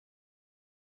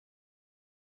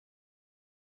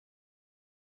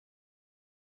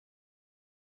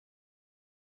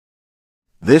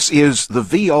This is the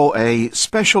VOA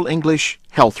Special English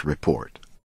Health Report.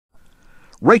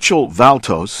 Rachel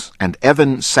Valtos and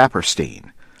Evan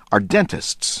Saperstein are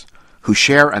dentists who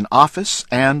share an office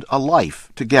and a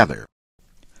life together.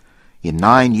 In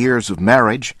 9 years of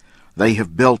marriage, they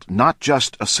have built not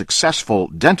just a successful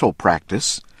dental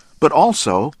practice, but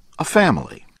also a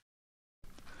family.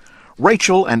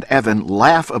 Rachel and Evan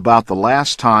laugh about the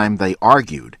last time they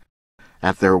argued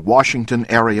at their Washington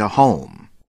area home.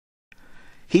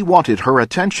 He wanted her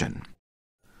attention.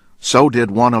 So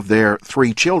did one of their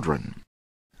 3 children.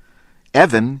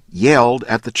 Evan yelled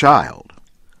at the child.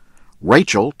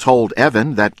 Rachel told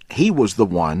Evan that he was the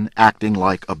one acting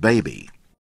like a baby.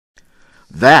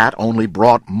 That only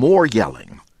brought more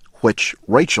yelling, which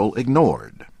Rachel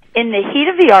ignored. In the heat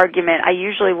of the argument, I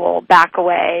usually will back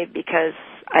away because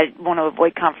I want to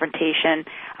avoid confrontation,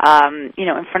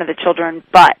 in front of the children,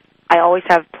 but I always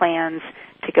have plans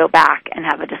to go back and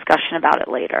have a discussion about it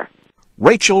later.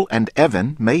 Rachel and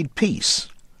Evan made peace,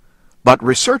 but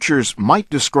researchers might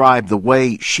describe the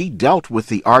way she dealt with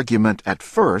the argument at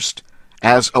first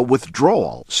as a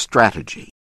withdrawal strategy.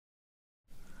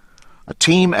 A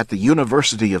team at the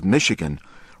University of Michigan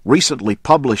recently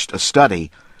published a study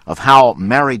of how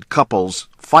married couples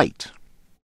fight.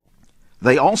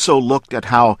 They also looked at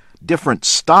how different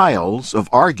styles of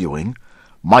arguing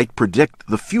might predict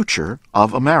the future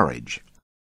of a marriage.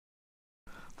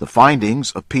 The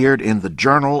findings appeared in the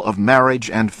Journal of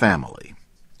Marriage and Family.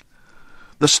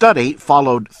 The study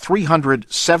followed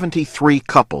 373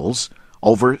 couples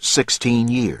over 16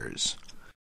 years.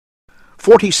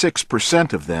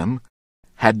 46% of them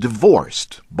had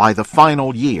divorced by the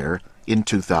final year in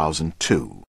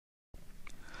 2002.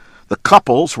 The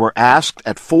couples were asked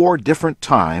at 4 different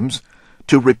times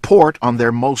to report on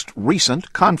their most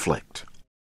recent conflict.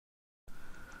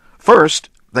 First,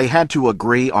 they had to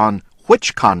agree on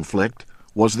which conflict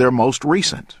was their most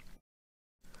recent.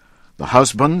 The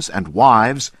husbands and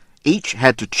wives each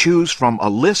had to choose from a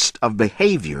list of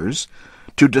behaviors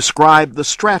to describe the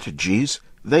strategies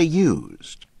they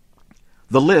used.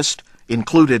 The list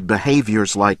included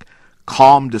behaviors like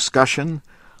calm discussion,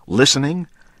 listening,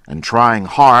 and trying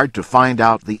hard to find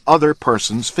out the other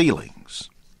person's feelings.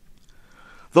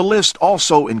 The list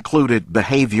also included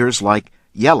behaviors like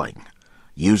yelling,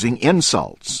 using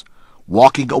insults,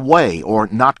 walking away or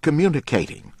not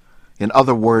communicating, in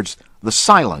other words, the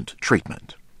silent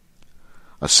treatment.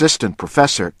 Assistant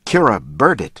Professor Kira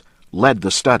Burdett led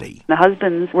the study. The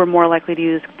husbands were more likely to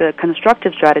use the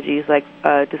constructive strategies like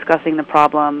discussing the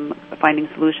problem, finding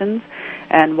solutions,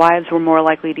 and wives were more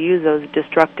likely to use those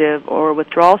destructive or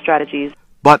withdrawal strategies.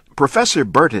 But Professor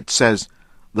Burdett says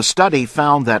the study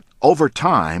found that over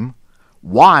time,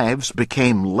 wives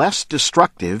became less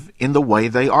destructive in the way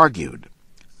they argued.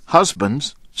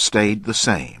 Husbands stayed the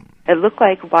same. It looked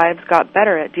like wives got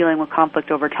better at dealing with conflict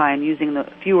over time using the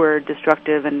fewer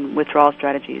destructive and withdrawal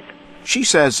strategies. She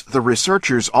says the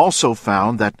researchers also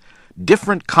found that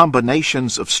different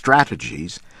combinations of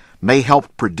strategies may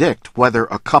help predict whether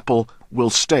a couple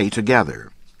will stay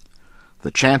together.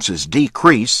 The chances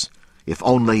decrease if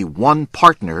only one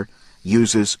partner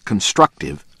uses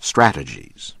constructive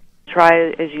strategies. Try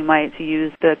as you might to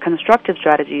use the constructive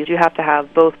strategies, you have to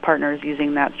have both partners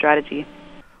using that strategy.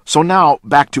 So now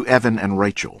back to Evan and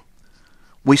Rachel.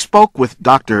 We spoke with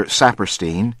Dr.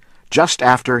 Saperstein just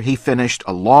after he finished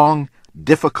a long,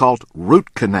 difficult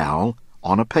root canal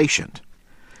on a patient.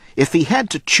 If he had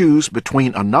to choose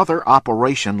between another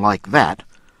operation like that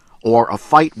or a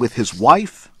fight with his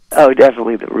wife... Oh,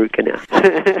 definitely the root canal.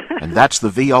 And that's the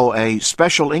VOA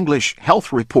Special English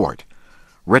Health Report,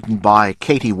 written by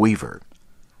Katie Weaver.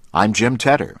 I'm Jim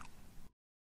Tedder.